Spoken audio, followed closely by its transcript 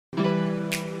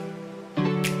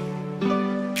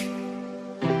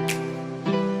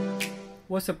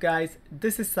What's up guys,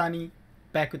 this is Sunny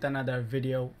back with another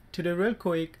video. Today real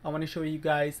quick I want to show you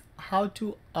guys how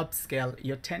to upscale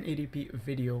your 1080p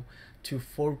video to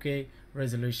 4K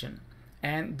resolution.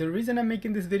 And the reason I'm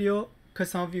making this video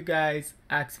because some of you guys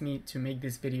asked me to make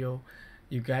this video.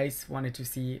 You guys wanted to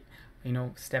see,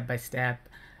 step by step,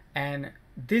 and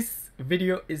this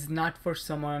video is not for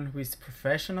someone who is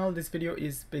professional. This video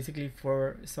is basically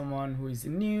for someone who is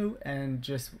new and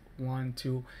just want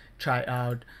to try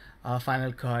out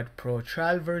Final Cut Pro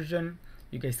trial version.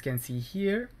 You guys can see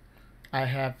here I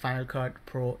have Final Cut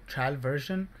Pro trial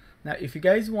version. Now if you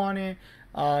guys want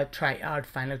to try out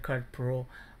Final Cut Pro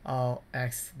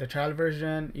X, the trial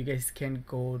version, you guys can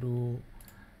go to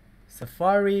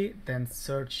Safari, then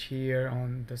search here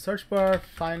on the search bar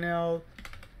Final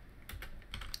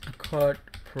Cut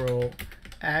Pro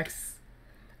X,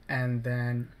 and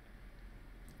then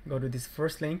go to this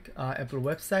first link, Apple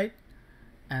website,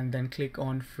 and then click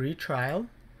on free trial.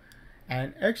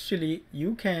 And actually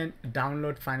you can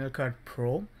download Final Cut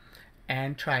Pro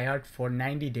and try out for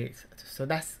 90 days. So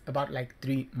that's about like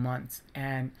 3 months.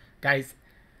 And guys,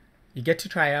 you get to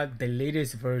try out the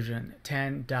latest version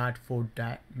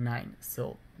 10.4.9.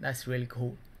 so that's really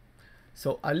cool.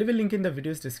 So I'll leave a link in the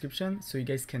video's description so you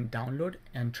guys can download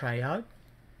and try out.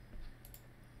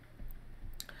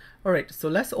 Alright, so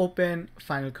let's open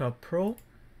Final Cut Pro.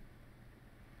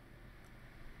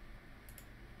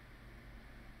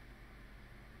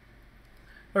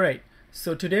 Alright,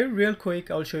 so today real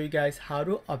quick I'll show you guys how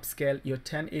to upscale your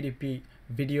 1080p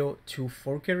video to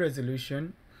 4K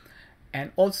resolution,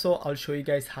 and also I'll show you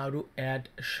guys how to add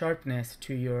sharpness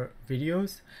to your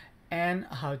videos and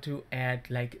how to add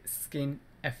like skin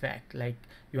effect, like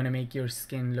you want to make your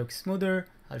skin look smoother.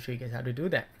 I'll show you guys how to do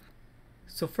that.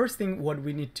 So first thing what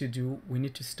we need to do, we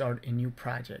need to start a new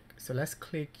project. So let's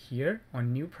click here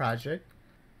on new project.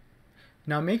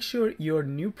 Now make sure your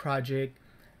new project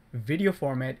video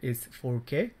format is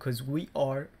 4K because we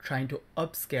are trying to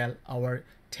upscale our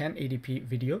 1080p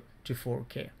video to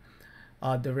 4K.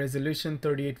 The resolution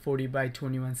 3840 by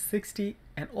 2160,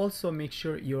 and also make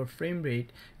sure your frame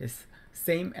rate is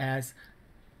same as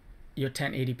your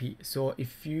 1080p. So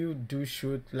if you do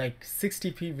shoot like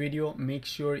 60p video, make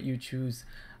sure you choose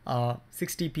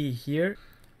 60p here.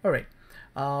 Alright,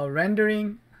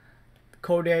 rendering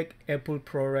codec Apple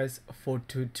ProRes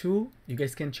 422. You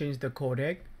guys can change the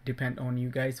codec, depend on you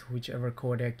guys, whichever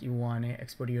codec you want to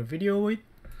export your video with.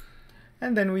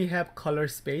 And then we have color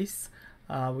space.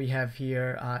 We have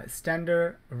here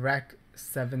standard rec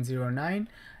 709,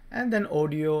 and then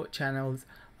audio channels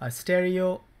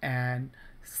stereo, and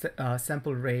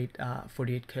sample rate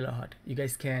 48 kilohertz. You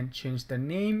guys can change the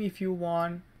name if you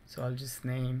want, so I'll just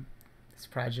name this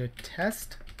project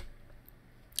test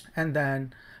and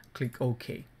then click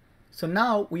OK. So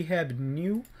now we have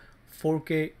new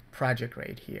 4K project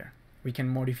right here. We can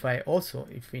modify also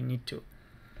if we need to.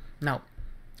 Now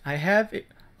I have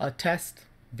a test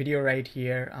video right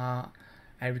here.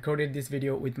 I recorded this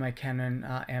video with my Canon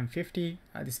M50.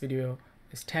 This video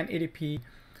is 1080p.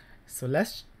 So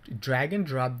let's drag and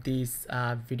drop this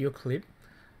video clip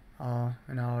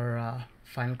in our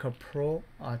Final Cut Pro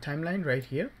timeline right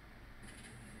here,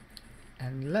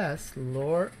 and let's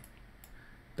lower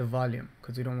the volume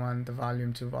because we don't want the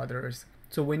volume to bother us.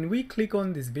 So when we click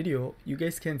on this video, you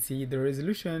guys can see the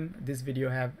resolution. This video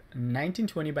have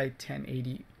 1920 by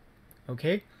 1080,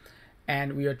 okay,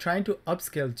 and we are trying to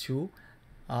upscale to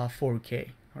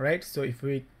 4K. All right, so if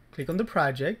we click on the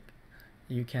project,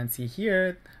 you can see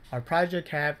here our project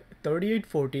have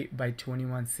 3840 by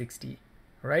 2160.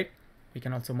 All right, we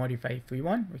can also modify if we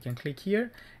want. We can click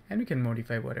here and we can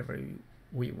modify whatever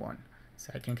we want.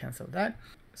 So I can cancel that.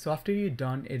 So after you're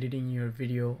done editing your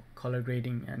video, color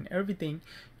grading and everything,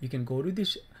 you can go to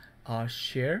this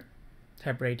share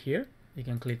tab right here. You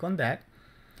can click on that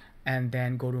and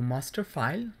then go to master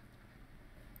file,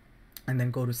 and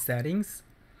then go to settings,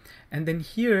 and then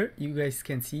here you guys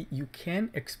can see you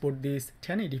can export this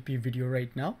 1080p video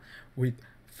right now with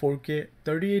 4K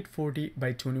 3840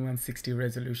 by 2160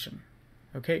 resolution.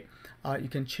 Okay, you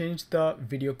can change the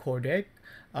video codec,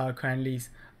 currently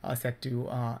set to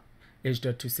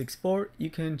H.264. You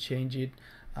can change it,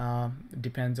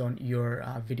 depends on your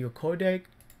video codec.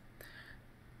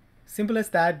 Simple as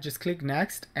that. Just click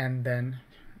next and then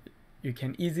you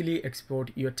can easily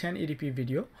export your 1080p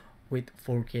video with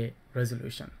 4K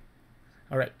resolution.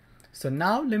 Alright, so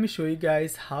now let me show you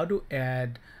guys how to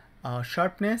add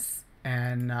sharpness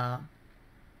and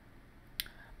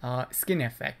skin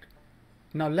effect.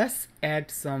 Now let's add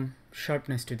some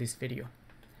sharpness to this video.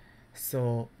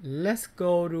 So let's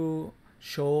go to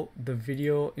show the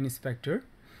video inspector,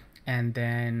 and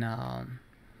then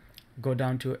go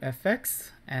down to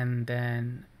FX and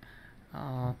then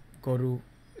go to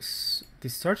the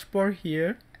search bar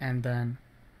here and then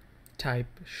type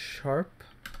Sharpen.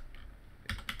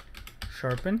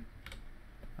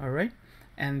 All right,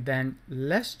 and then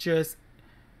let's just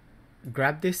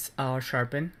grab this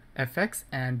Sharpen FX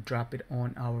and drop it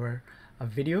on our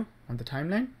video on the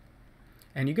timeline,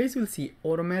 and you guys will see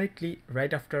automatically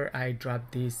right after I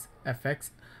drop this FX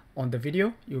on the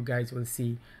video, you guys will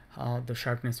see how the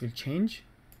sharpness will change.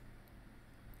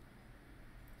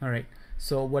 All right,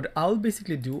 so what I'll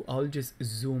basically do, I'll just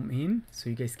zoom in so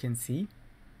you guys can see.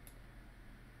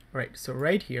 All right, so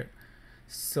right here,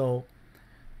 so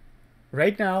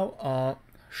right now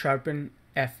Sharpen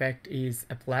effect is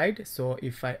applied. So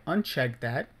if I uncheck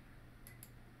that,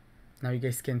 now you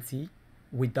guys can see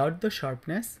without the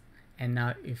sharpness. And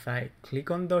now if I click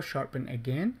on the Sharpen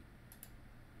again,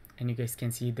 and you guys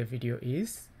can see the video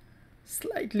is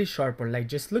slightly sharper. Like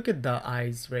just look at the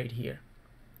eyes right here.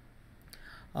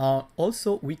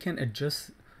 Also we can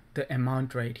adjust the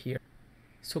amount right here.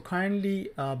 So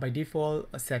currently by default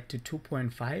set to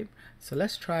 2.5. So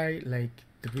let's try like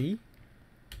 3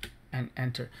 and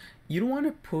enter. You don't want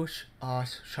to push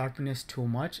sharpness too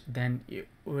much, then it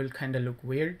will kind of look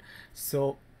weird.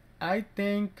 So I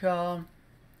think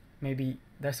maybe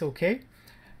that's okay.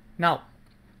 Now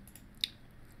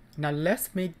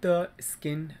let's make the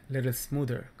skin a little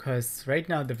smoother, because right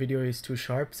now the video is too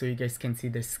sharp so you guys can see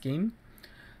the skin.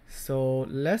 So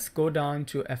let's go down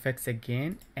to FX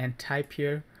again and type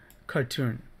here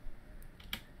cartoon.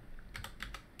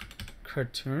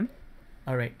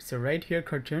 All right, so right here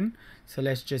cartoon. So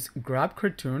let's just grab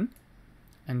cartoon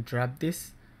and drop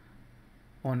this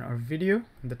on our video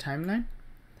on the timeline.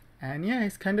 And yeah,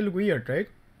 it's kind of weird, right?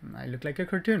 I look like a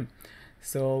cartoon.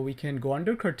 So we can go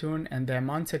under cartoon and the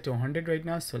amount set to 100 right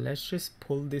now. So let's just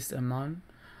pull this amount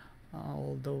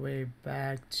all the way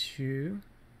back to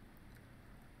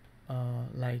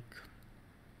like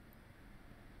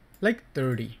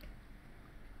 30.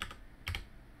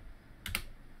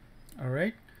 All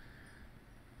right.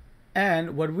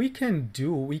 And what we can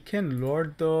do, we can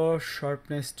lower the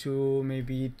sharpness to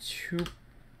maybe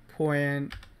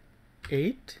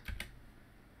 2.8.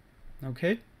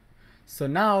 Okay. So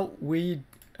now we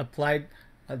applied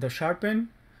the Sharpen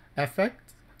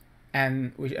effect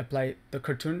and we apply the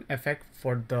cartoon effect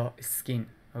for the skin.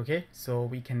 Okay, so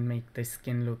we can make the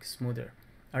skin look smoother.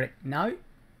 All right, now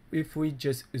if we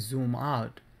just zoom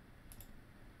out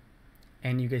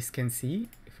and you guys can see,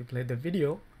 if we play the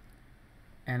video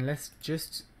and let's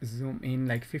just zoom in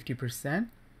like 50%,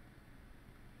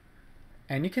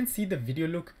 and you can see the video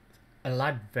look a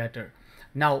lot better.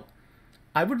 Now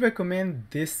I would recommend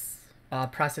this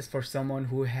process for someone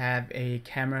who have a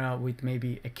camera with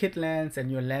maybe a kit lens and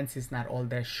your lens is not all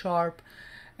that sharp,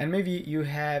 and maybe you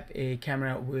have a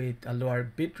camera with a lower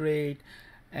bit rate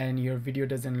and your video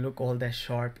doesn't look all that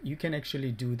sharp. You can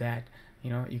actually do that. You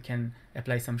know, you can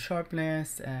apply some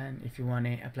sharpness, and if you want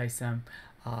to apply some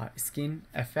skin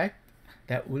effect,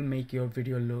 that will make your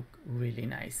video look really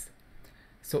nice.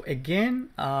 So again,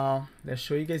 let's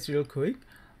show you guys real quick.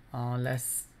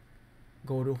 Let's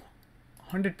go to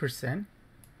 100%,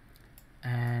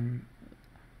 and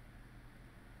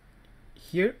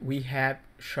here we have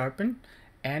Sharpen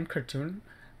and cartoon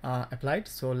applied.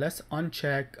 So let's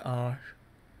uncheck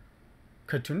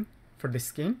cartoon for the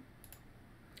skin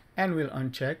and we'll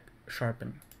uncheck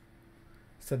Sharpen.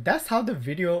 So that's how the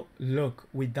video look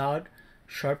without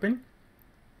Sharpen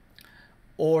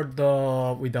or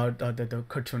without the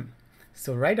cartoon.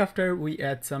 So right after we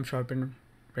add some Sharpen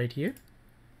right here,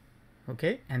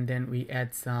 okay, and then we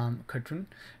add some cartoon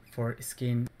for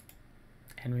skin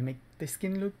and we make the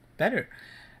skin look better.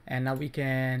 And now we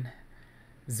can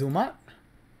zoom out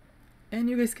and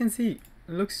you guys can see it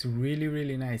looks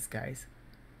really nice, guys.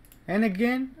 And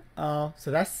again, so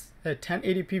that's a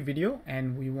 1080p video,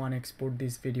 and we want to export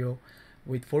this video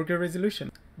with 4K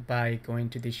resolution by going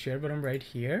to the share button right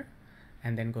here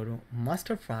and then go to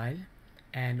master file,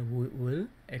 and we will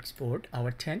export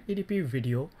our 1080p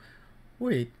video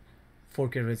with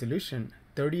 4K resolution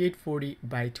 3840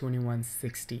 by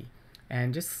 2160,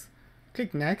 and just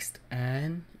click next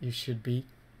and you should be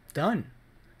done.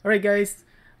 Alright guys,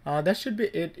 that should be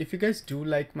it. If you guys do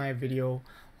like my video,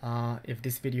 if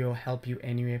this video helped you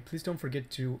anyway, please don't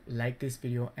forget to like this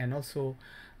video, and also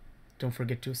don't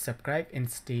forget to subscribe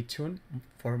and stay tuned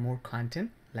for more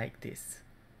content like this.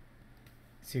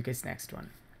 See you guys next one.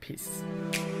 Peace.